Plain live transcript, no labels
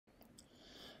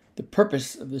The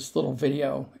purpose of this little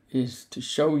video is to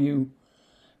show you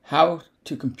how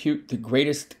to compute the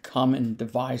greatest common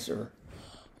divisor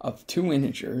of two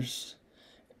integers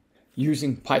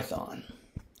using Python.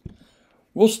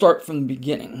 We'll start from the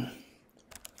beginning.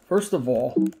 First of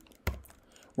all,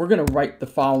 we're going to write the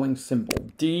following symbol.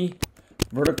 D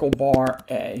vertical bar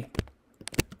A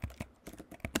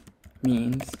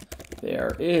means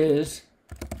there is,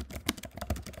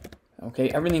 okay,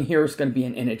 everything here is going to be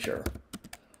an integer.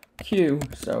 Q,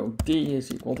 so D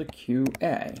is equal to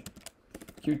QA.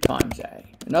 Q times A.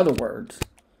 In other words,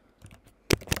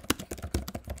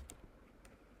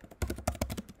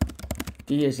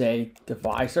 D is a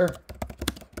divisor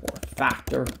or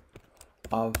factor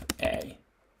of A.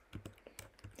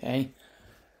 Okay.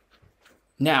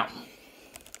 Now,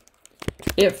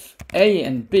 if A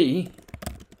and B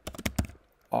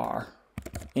are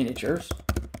integers,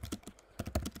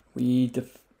 we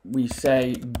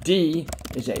say D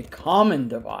is a common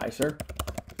divisor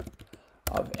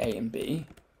of A and B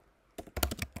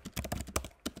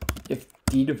if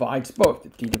D divides both,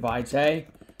 if D divides A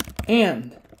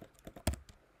and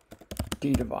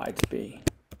D divides B.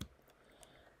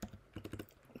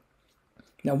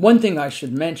 Now, one thing I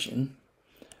should mention,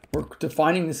 we're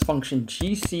defining this function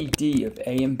GCD of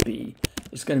A and B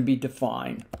is going to be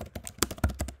defined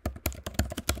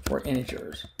for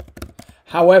integers.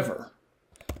 However,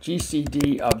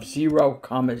 GCD of 0,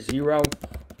 0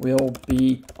 will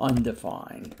be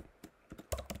undefined.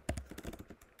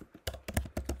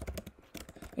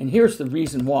 And here's the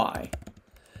reason why.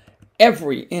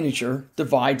 Every integer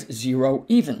divides 0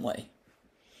 evenly,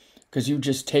 because you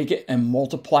just take it and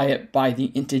multiply it by the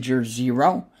integer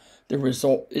 0. The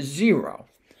result is 0.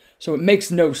 So it makes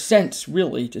no sense,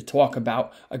 really, to talk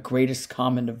about a greatest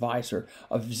common divisor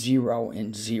of 0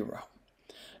 and 0.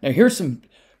 Now, here's some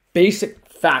basic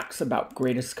facts about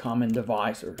greatest common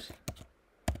divisors.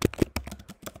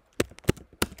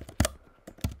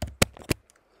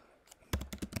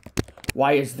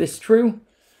 Why is this true?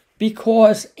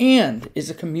 Because and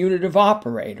is a commutative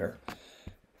operator.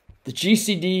 The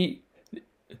GCD,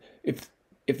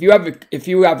 if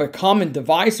you have a common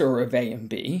divisor of A and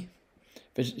B,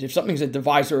 if something's a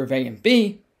divisor of A and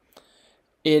B,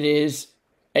 it is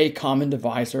a common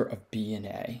divisor of B and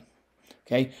A.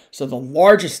 Okay, so the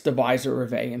largest divisor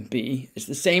of A and B is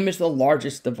the same as the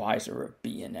largest divisor of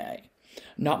B and A.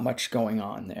 Not much going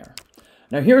on there.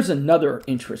 Now here's another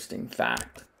interesting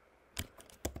fact.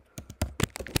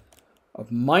 Of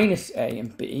minus A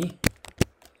and B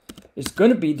is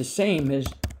going to be the same as,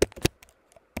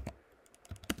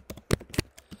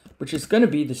 which is going to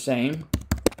be the same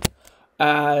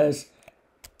as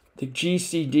the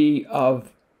GCD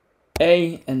of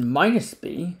A and minus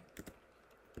B,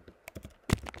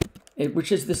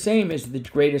 which is the same as the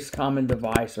greatest common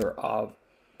divisor of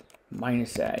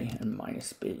minus A and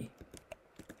minus B.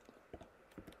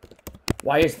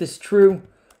 Why is this true?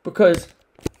 Because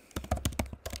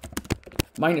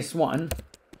minus 1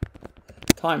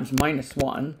 times minus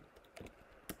 1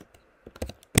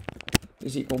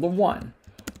 is equal to 1.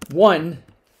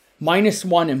 Minus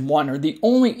 1 and 1 are the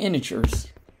only integers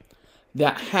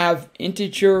that have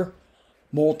integer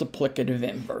multiplicative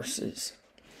inverses.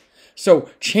 So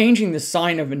changing the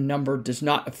sign of a number does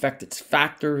not affect its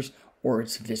factors or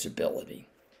its visibility.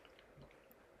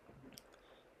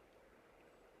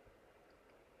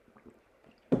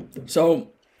 So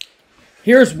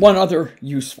here's one other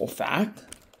useful fact.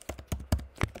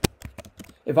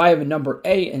 If I have a number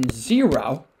A and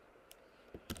 0,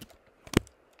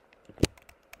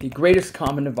 the greatest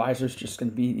common divisor is just going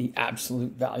to be the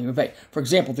absolute value of A. For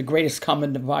example, the greatest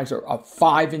common divisor of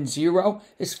 5 and 0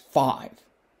 is 5.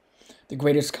 The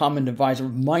greatest common divisor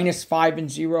of minus 5 and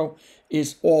 0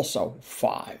 is also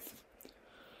 5.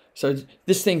 So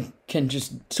this thing can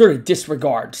just sort of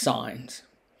disregard signs.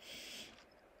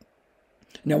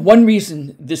 Now, one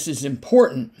reason this is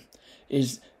important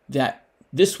is that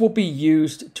this will be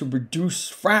used to reduce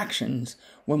fractions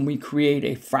when we create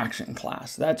a fraction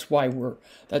class. That's why we're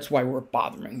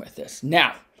bothering with this.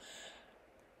 Now,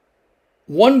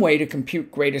 one way to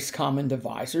compute greatest common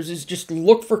divisors is just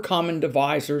look for common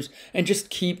divisors and just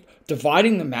keep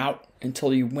dividing them out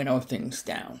until you winnow things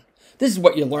down. This is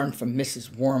what you learned from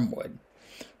Mrs. Wormwood.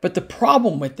 But the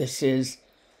problem with this is,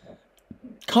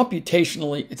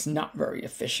 computationally, it's not very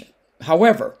efficient.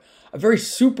 However, a very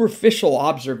superficial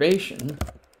observation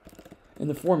in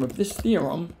the form of this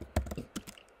theorem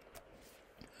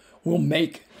will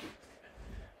make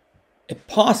it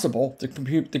possible to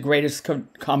compute the greatest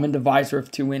common divisor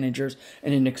of two integers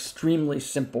in an extremely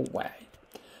simple way.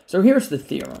 So here's the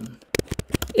theorem.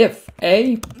 If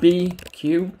A, B,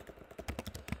 Q,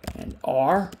 and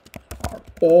R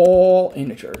all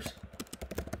integers,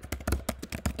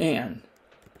 and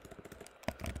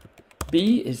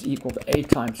B is equal to A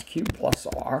times Q plus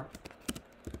R,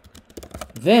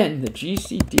 then the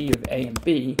GCD of A and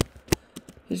B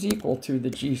is equal to the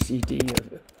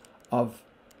GCD of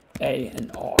A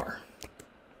and R.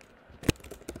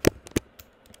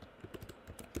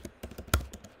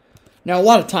 Now, a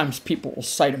lot of times people will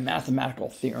cite a mathematical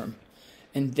theorem,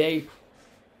 and they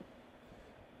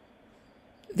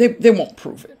won't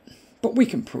prove it, but we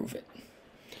can prove it.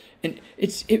 And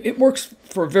it works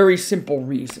for a very simple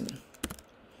reason.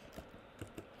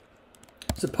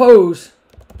 Suppose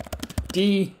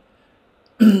D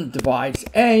divides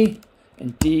A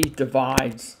and D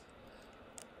divides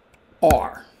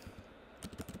R.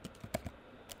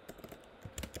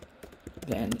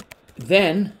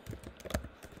 Then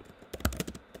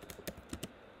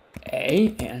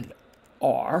A and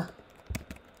R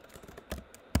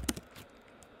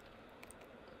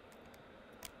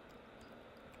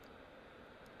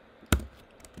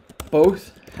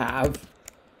both have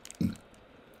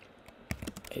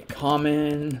a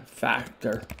common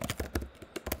factor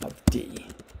of D.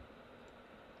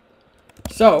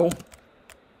 So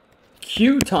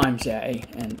Q times A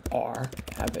and R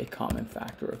have a common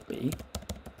factor of B.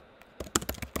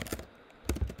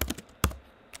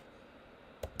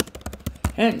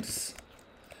 Hence,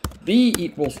 B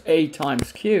equals A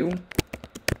times Q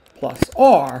plus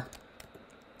R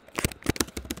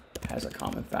has a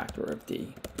common factor of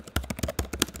D.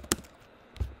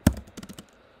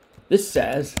 This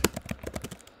says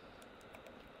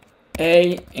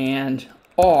A and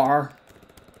R,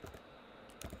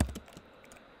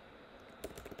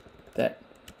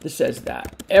 this says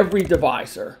that every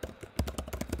divisor,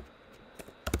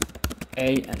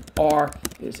 A and R,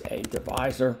 is a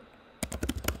divisor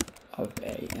of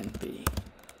A and B.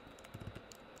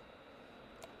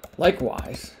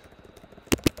 Likewise,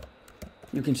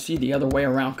 you can see the other way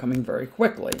around coming very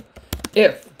quickly.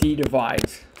 If D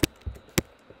divides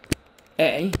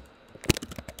A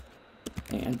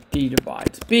and D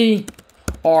divides B,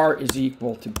 R is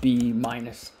equal to B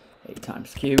minus A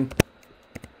times Q.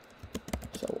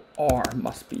 So R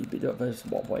must be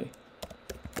divisible by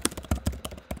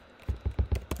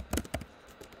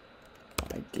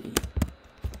D.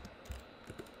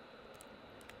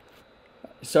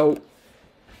 So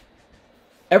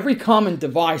every common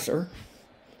divisor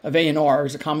of A and R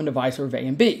is a common divisor of A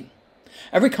and B.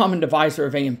 Every common divisor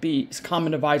of A and B is a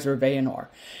common divisor of A and R.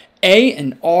 A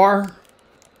and R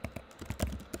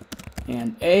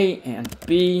and A and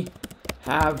B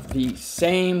have the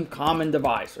same common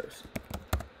divisors.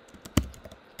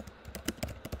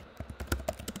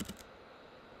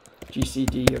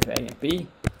 GCD of A and B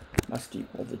must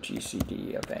equal the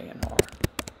GCD of A and R.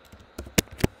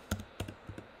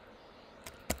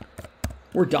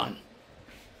 We're done.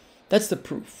 That's the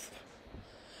proof.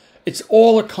 It's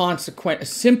all a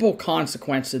simple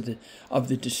consequence of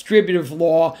the distributive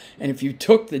law. And if you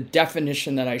took the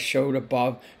definition that I showed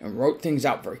above and wrote things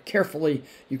out very carefully,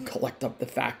 you collect up the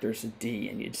factors of D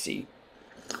and you'd see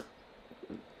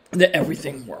that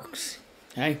everything works.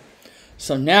 Okay?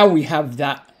 So now we have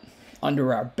that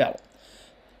under our belt.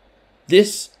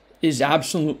 This is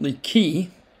absolutely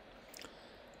key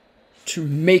to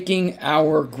making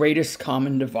our greatest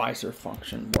common divisor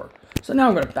function work. So now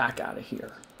I'm going to back out of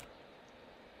here.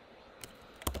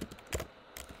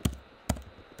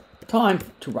 Time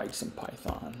to write some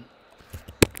Python.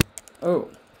 Oh.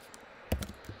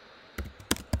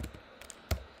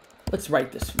 Let's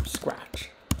write this from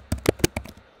scratch.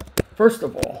 First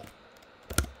of all,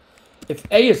 if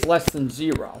A is less than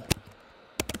 0,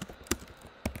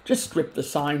 just strip the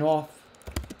sign off.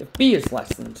 If B is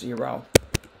less than 0,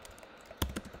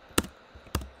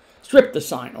 strip the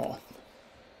sign off.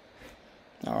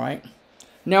 All right.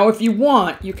 Now, if you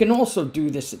want, you can also do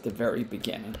this at the very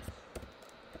beginning.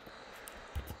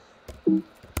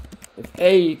 If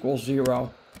A equals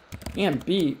 0 and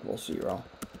B equals 0,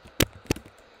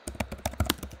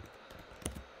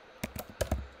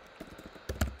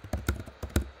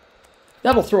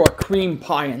 that'll throw a cream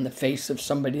pie in the face of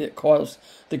somebody that calls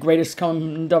the greatest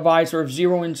common divisor of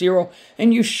 0 and 0,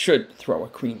 and you should throw a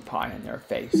cream pie in their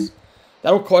face.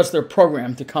 That'll cause their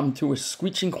program to come to a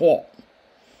screeching halt.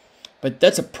 But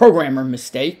that's a programmer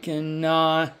mistake, and,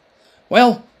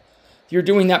 well, you're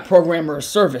doing that programmer a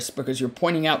service because you're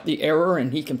pointing out the error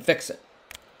and he can fix it.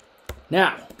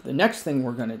 Now, the next thing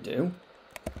we're going to do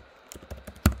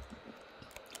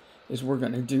is we're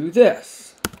going to do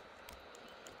this.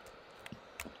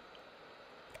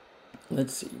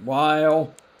 Let's see.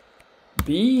 While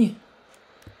B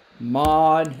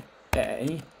mod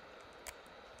A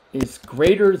is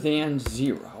greater than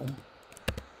 0,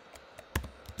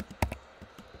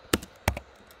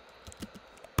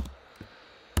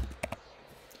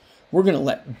 we're going to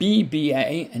let B be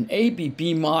A and A be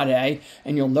B mod A.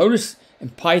 And you'll notice in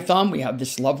Python we have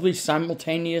this lovely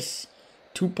simultaneous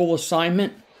tuple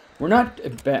assignment. We're not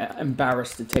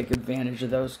embarrassed to take advantage of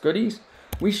those goodies.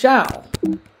 We shall.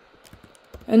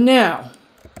 And now,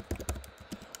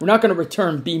 we're not going to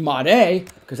return B mod A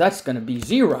because that's going to be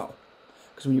 0.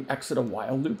 Because when you exit a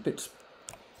while loop, its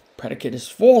predicate is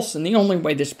false. And the only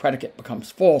way this predicate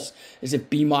becomes false is if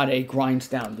B mod A grinds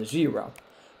down to 0.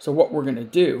 So what we're going to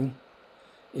do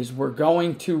is we're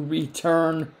going to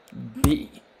return B.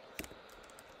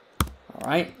 All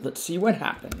right, let's see what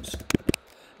happens.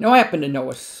 Now, I happen to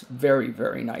know a very,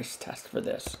 very nice test for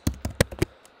this.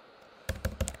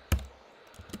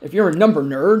 If you're a number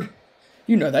nerd,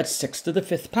 you know that's 6 to the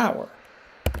 5th power.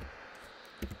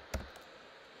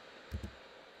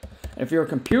 And if you're a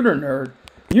computer nerd,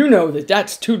 you know that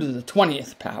that's 2 to the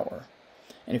 20th power.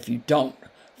 And if you don't,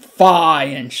 fie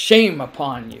and shame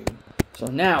upon you. So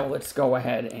now let's go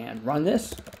ahead and run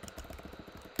this.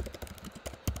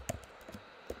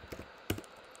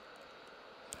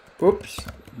 Oops,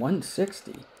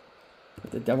 160. What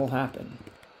the devil happened?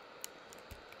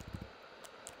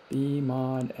 B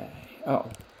mod A.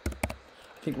 Oh,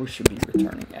 I think we should be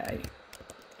returning A.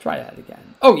 Try that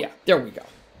again. Oh yeah, there we go.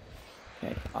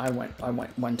 Okay, I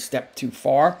went one step too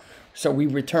far. So we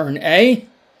return A,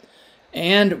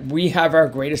 and we have our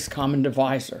greatest common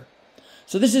divisor.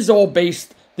 So this is all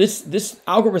based, this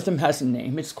algorithm has a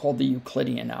name. It's called the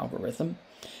Euclidean algorithm.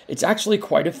 It's actually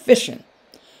quite efficient.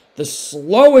 The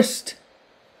slowest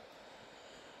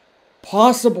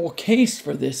possible case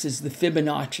for this is the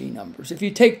Fibonacci numbers. If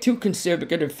you take 2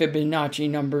 consecutive Fibonacci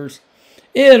numbers,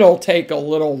 it'll take a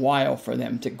little while for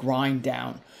them to grind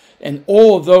down. And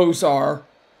all of those have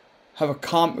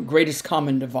a greatest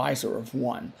common divisor of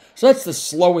 1. So that's the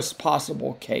slowest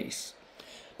possible case.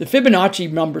 The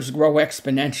Fibonacci numbers grow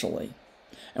exponentially.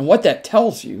 And what that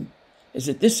tells you is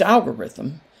that this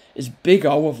algorithm is big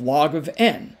O of log of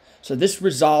n. So this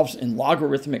resolves in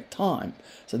logarithmic time.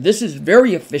 So this is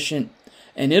very efficient,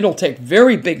 and it'll take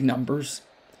very big numbers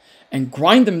and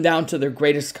grind them down to their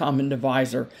greatest common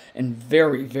divisor in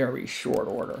very, very short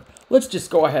order. Let's just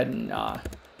go ahead and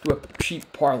do a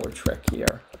cheap parlor trick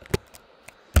here.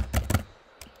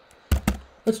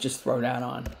 Let's just throw that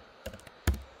on.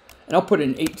 And I'll put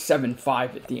an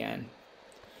 875 at the end.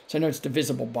 So I know it's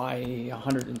divisible by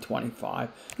 125.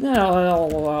 Now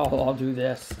I'll do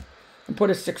this. And put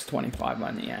a 625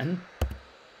 on the end.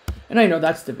 And I know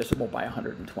that's divisible by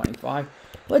 125.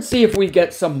 Let's see if we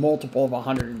get some multiple of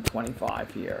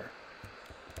 125 here.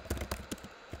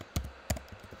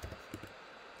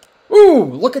 Ooh,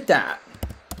 look at that.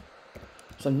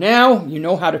 So now you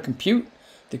know how to compute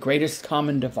the greatest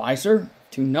common divisor,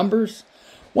 2 numbers.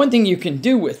 One thing you can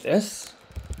do with this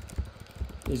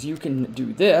is you can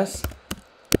do this.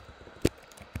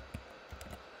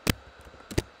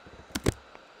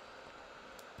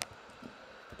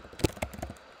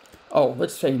 Oh,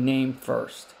 let's say name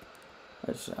first.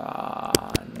 Let's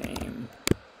name.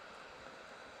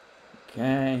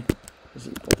 Okay, is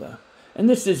equal to. And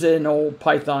this is an old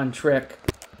Python trick.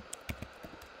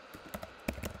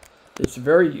 It's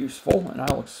very useful, and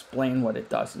I'll explain what it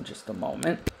does in just a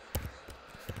moment.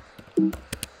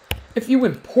 If you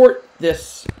import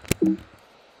this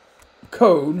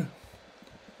code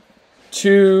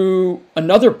to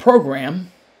another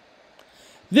program,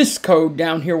 this code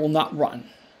down here will not run.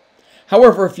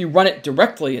 However, if you run it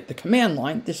directly at the command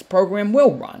line, this program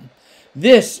will run.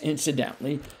 This,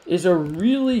 incidentally, is a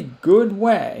really good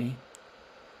way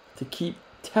to keep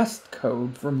test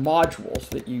code for modules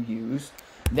that you use.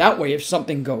 That way, if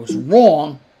something goes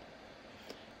wrong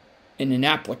in an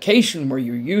application where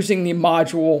you're using the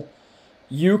module,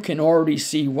 you can already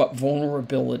see what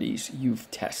vulnerabilities you've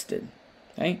tested.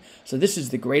 Okay? So this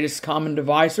is the greatest common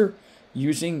divisor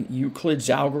using Euclid's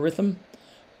algorithm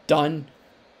done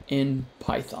in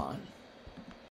Python.